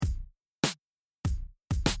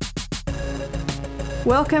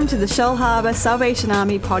Welcome to the Shellharbour Salvation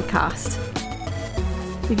Army podcast.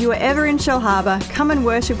 If you are ever in Shellharbour, come and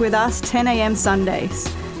worship with us 10 a.m.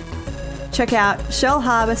 Sundays. Check out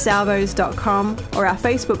shellharboursalvos.com or our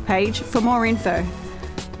Facebook page for more info.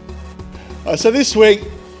 So this week,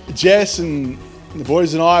 Jess and the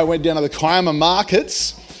boys and I went down to the Kiama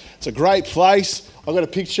markets. It's a great place. I've got a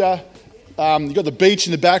picture. You've got the beach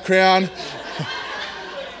in the background.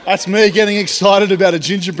 That's me getting excited about a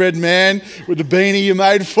gingerbread man with the beanie you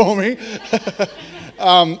made for me.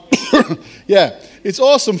 Yeah, it's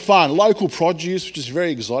awesome fun. Local produce, which is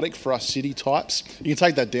very exotic for us city types. You can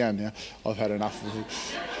take that down now. I've had enough of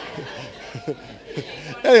it.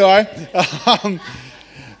 Anyway,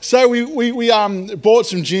 so we bought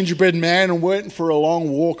some gingerbread man and went for a long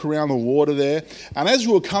walk around the water there. And as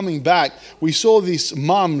we were coming back, we saw this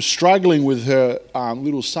mum struggling with her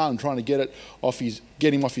little son, trying to get him off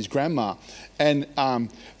his grandma. And the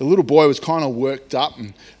little boy was kind of worked up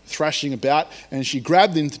and thrashing about, and she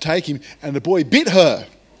grabbed him to take him, and the boy bit her.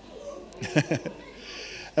 And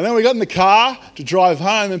then we got in the car to drive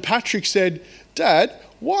home, and Patrick said, "Dad,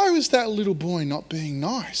 why was that little boy not being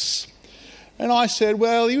nice?" And I said,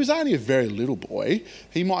 well, he was only a very little boy.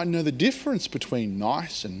 He might know the difference between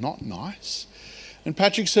nice and not nice. And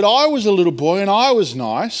Patrick said, I was a little boy and I was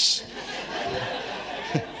nice.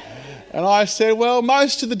 And I said, well,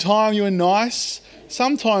 most of the time you were nice.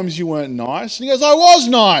 Sometimes you weren't nice. And he goes, I was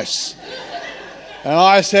nice. And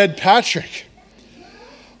I said, Patrick,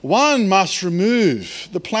 one must remove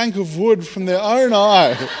the plank of wood from their own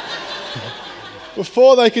eye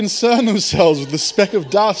before they concern themselves with the speck of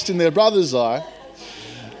dust in their brother's eye.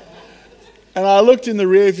 And I looked in the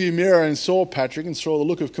rearview mirror and saw Patrick and saw the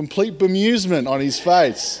look of complete bemusement on his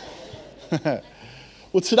face.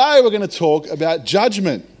 Well, today we're going to talk about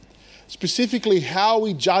judgment, specifically how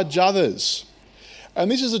we judge others.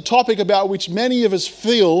 And this is a topic about which many of us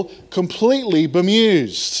feel completely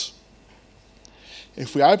bemused.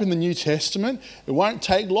 If we open the New Testament, it won't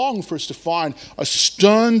take long for us to find a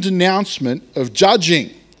stern denouncement of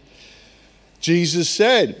judging. Jesus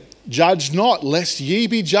said, judge not, lest ye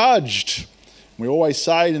be judged. We always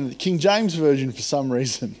say it in the King James Version for some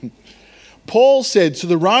reason. Paul said to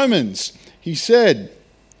the Romans, he said,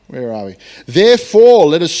 where are we? Therefore,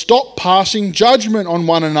 let us stop passing judgment on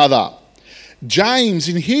one another. James,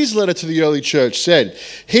 in his letter to the early church, said,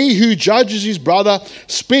 he who judges his brother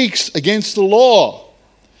speaks against the law.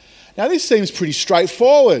 Now, this seems pretty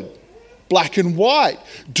straightforward, black and white.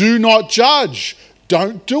 Do not judge.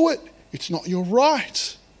 Don't do it. It's not your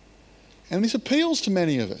right. And this appeals to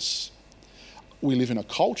many of us. We live in a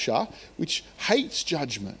culture which hates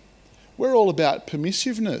judgment. We're all about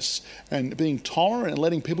permissiveness and being tolerant and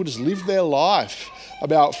letting people just live their life,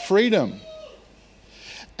 about freedom.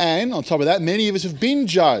 And on top of that, many of us have been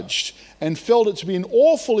judged and felt it to be an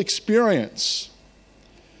awful experience.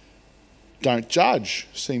 Don't judge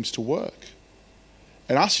seems to work.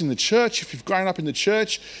 And us in the church, if you've grown up in the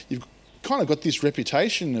church, you've kind of got this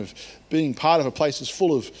reputation of being part of a place that's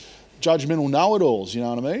full of judgmental know-it-alls, you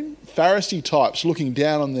know what I mean? Pharisee types looking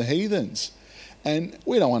down on the heathens. And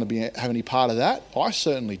we don't want to have any part of that. I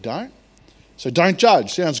certainly don't. So don't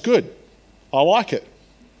judge. Sounds good. I like it.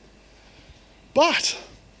 But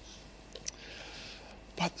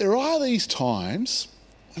there are these times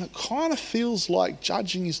when it kind of feels like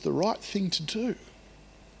judging is the right thing to do.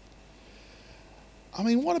 I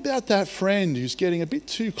mean, what about that friend who's getting a bit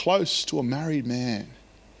too close to a married man?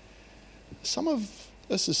 Some of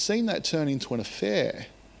us have seen that turn into an affair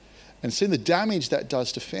and seen the damage that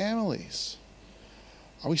does to families.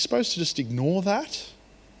 Are we supposed to just ignore that?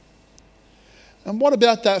 And what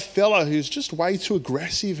about that fella who's just way too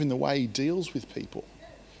aggressive in the way he deals with people?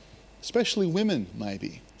 Especially women,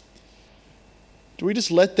 maybe. Do we just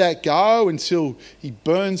let that go until he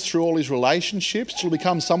burns through all his relationships, till he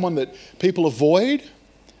becomes someone that people avoid?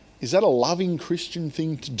 Is that a loving Christian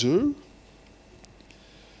thing to do?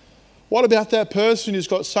 What about that person who's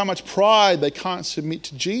got so much pride they can't submit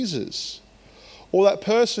to Jesus? Or that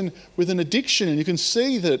person with an addiction and you can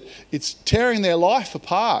see that it's tearing their life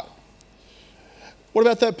apart? What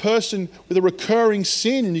about that person with a recurring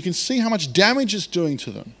sin and you can see how much damage it's doing to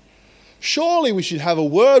them? Surely we should have a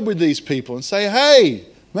word with these people and say, hey,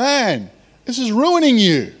 man, this is ruining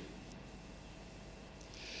you.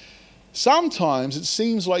 Sometimes it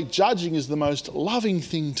seems like judging is the most loving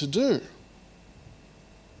thing to do.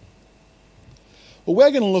 Well,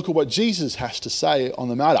 we're going to look at what Jesus has to say on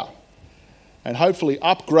the matter and hopefully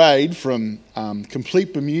upgrade from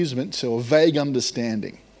complete bemusement to a vague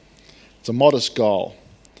understanding. It's a modest goal.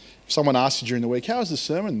 If someone asks you during the week, how was the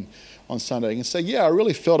sermon on Sunday? You can say, yeah, I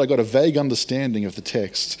really felt I got a vague understanding of the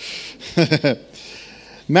text.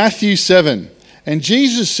 Matthew 7. And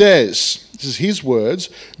Jesus says, this is his words,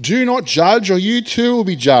 "Do not judge, or you too will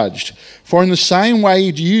be judged. For in the same way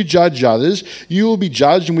you judge others, you will be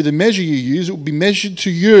judged, and with the measure you use, it will be measured to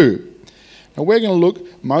you." Now we're going to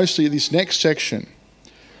look mostly at this next section.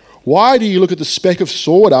 Why do you look at the speck of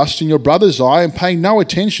sawdust in your brother's eye and pay no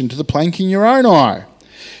attention to the plank in your own eye?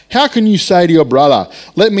 How can you say to your brother,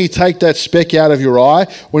 "Let me take that speck out of your eye,"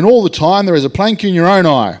 when all the time there is a plank in your own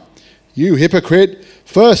eye? You hypocrite,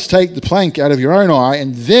 first take the plank out of your own eye,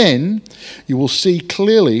 and then you will see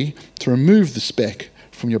clearly to remove the speck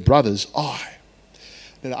from your brother's eye.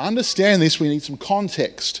 Now, to understand this, we need some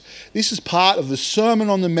context. This is part of the Sermon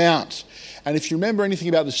on the Mount. And if you remember anything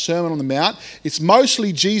about the Sermon on the Mount, it's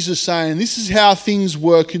mostly Jesus saying, this is how things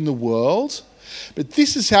work in the world, but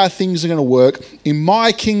this is how things are going to work in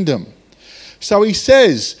my kingdom. So he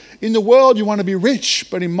says, in the world you want to be rich,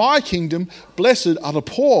 but in my kingdom, blessed are the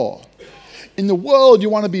poor. In the world you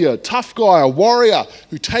want to be a tough guy, a warrior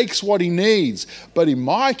who takes what he needs, but in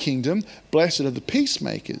my kingdom, blessed are the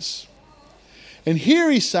peacemakers. And here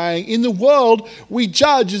he's saying, in the world, we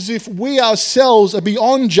judge as if we ourselves are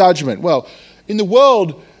beyond judgment. Well, in the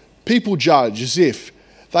world, people judge as if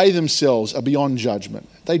they themselves are beyond judgment.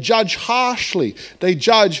 They judge harshly. They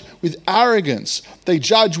judge with arrogance. They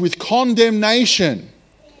judge with condemnation.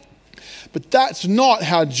 But that's not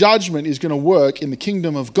how judgment is going to work in the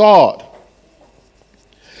kingdom of God.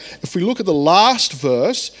 If we look at the last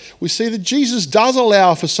verse, we see that Jesus does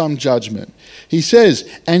allow for some judgment. He says,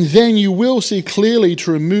 "And then you will see clearly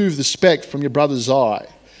to remove the speck from your brother's eye."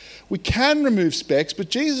 We can remove specks,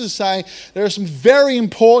 but Jesus is saying there are some very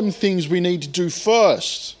important things we need to do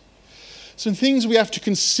first. Some things we have to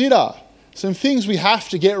consider. Some things we have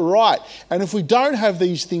to get right. And if we don't have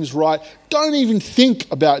these things right, don't even think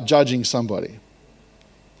about judging somebody.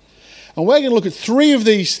 And we're going to look at three of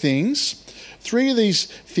these things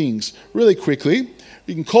really quickly.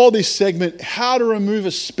 You can call this segment "How to Remove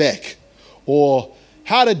a Speck," or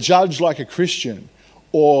 "How to Judge Like a Christian,"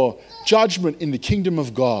 or "Judgment in the Kingdom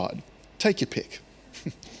of God." Take your pick.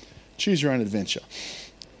 Choose your own adventure.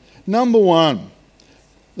 Number one,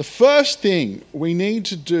 the first thing we need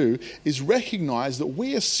to do is recognize that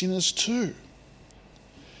we are sinners too.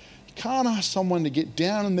 You can't ask someone to get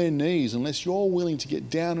down on their knees unless you're willing to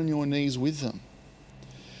get down on your knees with them.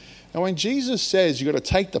 Now, when Jesus says you've got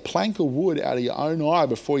to take the plank of wood out of your own eye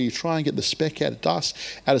before you try and get the speck out of dust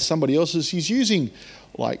out of somebody else's, he's using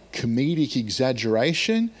like comedic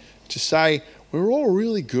exaggeration to say we're all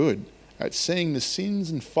really good at seeing the sins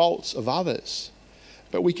and faults of others,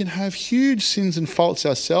 but we can have huge sins and faults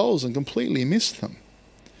ourselves and completely miss them.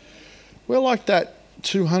 We're like that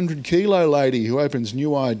 200 kilo lady who opens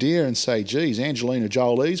New Idea and say, "Geez, Angelina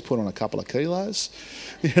Jolie's put on a couple of kilos,"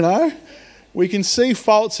 you know? We can see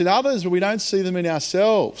faults in others, but we don't see them in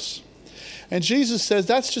ourselves. And Jesus says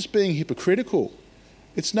that's just being hypocritical.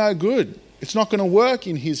 It's no good. It's not going to work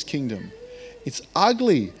in his kingdom. It's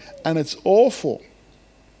ugly and it's awful.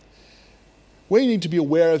 We need to be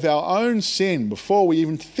aware of our own sin before we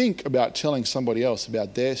even think about telling somebody else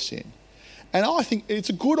about their sin. And I think it's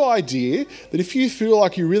a good idea that if you feel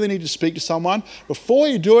like you really need to speak to someone, before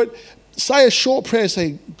you do it, say a short prayer.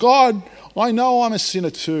 Say, "God, I know I'm a sinner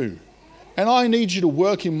too. And I need you to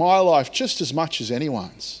work in my life just as much as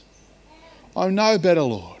anyone's. I'm no better,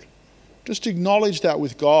 Lord." Just acknowledge that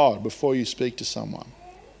with God before you speak to someone.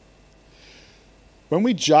 When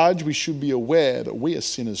we judge, we should be aware that we are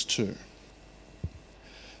sinners too.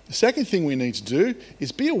 The second thing we need to do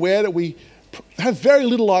is be aware that we have very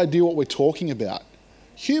little idea what we're talking about.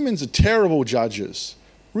 Humans are terrible judges,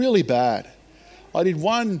 really bad. I did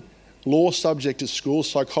one law subject at school,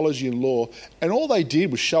 psychology and law, and all they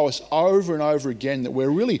did was show us over and over again that we're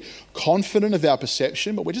really confident of our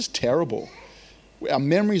perception, but we're just terrible. Our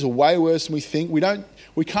memories are way worse than we think.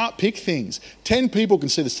 We can't pick things. 10 people can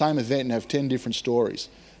see the same event and have 10 different stories.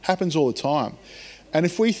 Happens all the time. And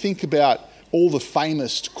if we think about all the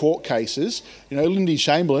famous court cases, Lindy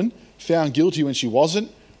Chamberlain found guilty when she wasn't.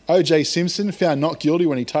 O.J. Simpson found not guilty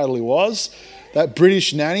when he totally was. That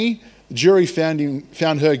British nanny, the jury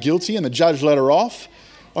found her guilty and the judge let her off.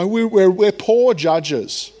 We're poor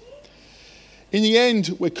judges. In the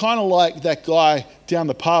end, we're kind of like that guy down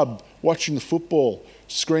the pub watching the football,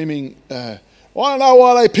 screaming, "I don't know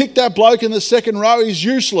why they picked that bloke in the second row. He's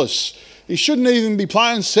useless. He shouldn't even be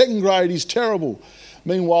playing second grade. He's terrible."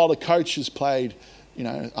 Meanwhile, the coach has played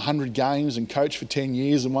 100 games and coached for 10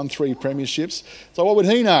 years and won 3 premierships. So what would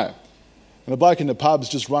he know? And the bloke in the pub's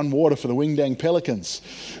just run water for the Wingdang Pelicans.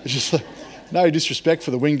 It's just like, no disrespect for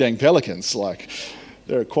the Wingdang Pelicans. Like,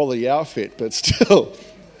 they're a quality outfit, but still.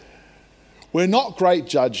 We're not great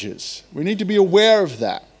judges. We need to be aware of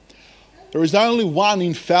that. There is only one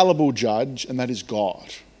infallible judge, and that is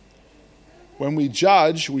God. When we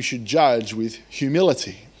judge, we should judge with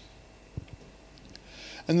humility.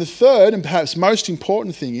 And the third, and perhaps most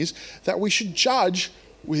important thing, is that we should judge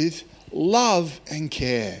with love and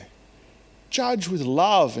care. Judge with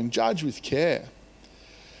love and judge with care.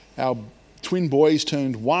 Our twin boys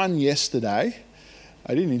turned 1 yesterday.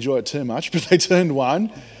 I didn't enjoy it too much, but they turned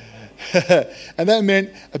 1. And that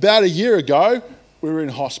meant about a year ago, we were in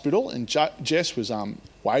hospital, and Jess was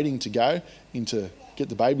waiting to go in to get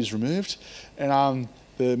the babies removed. And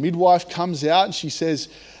the midwife comes out and she says,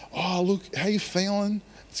 "Oh, look, how you feeling?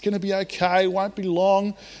 It's going to be okay. It won't be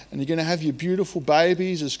long. And you're going to have your beautiful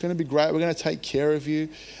babies. It's going to be great. We're going to take care of you."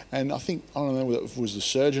 And I don't know whether it was the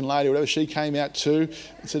surgeon lady or whatever, she came out too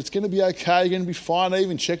and said, "It's going to be okay. You're going to be fine." I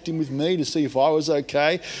even checked in with me to see if I was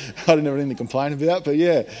okay. I didn't have anything to complain about, but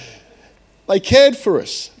yeah. They cared for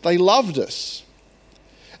us. They loved us.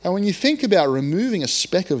 And when you think about removing a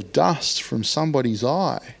speck of dust from somebody's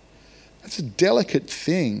eye, that's a delicate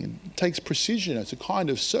thing. It takes precision. It's a kind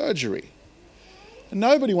of surgery. And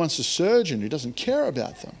nobody wants a surgeon who doesn't care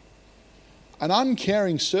about them. An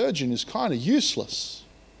uncaring surgeon is kind of useless.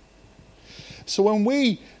 So when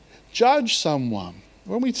we judge someone,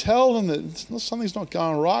 when we tell them that something's not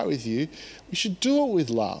going right with you, we should do it with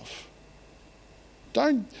love.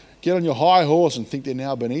 Don't get on your high horse and think they're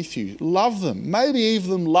now beneath you. Love them. Maybe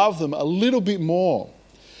even love them a little bit more.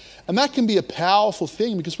 And that can be a powerful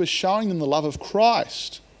thing because we're showing them the love of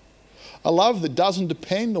Christ. A love that doesn't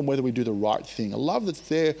depend on whether we do the right thing. A love that's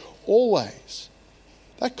there always.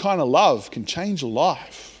 That kind of love can change a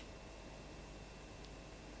life.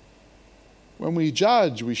 When we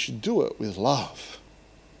judge, we should do it with love.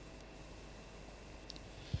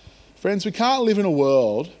 Friends, we can't live in a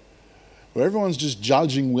world where everyone's just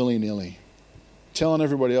judging willy-nilly, telling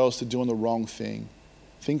everybody else they're doing the wrong thing,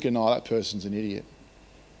 thinking, "Oh, that person's an idiot."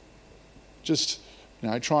 Just,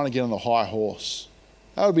 trying to get on the high horse.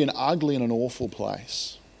 That would be an ugly and an awful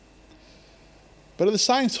place. But at the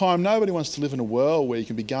same time, nobody wants to live in a world where you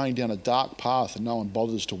can be going down a dark path and no one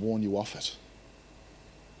bothers to warn you off it.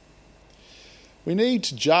 We need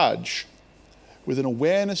to judge with an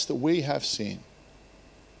awareness that we have sin.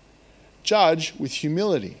 Judge with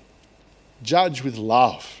humility. Judge with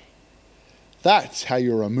love. That's how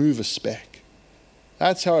you remove a speck.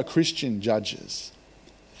 That's how a Christian judges.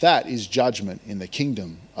 That is judgment in the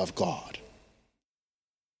kingdom of God.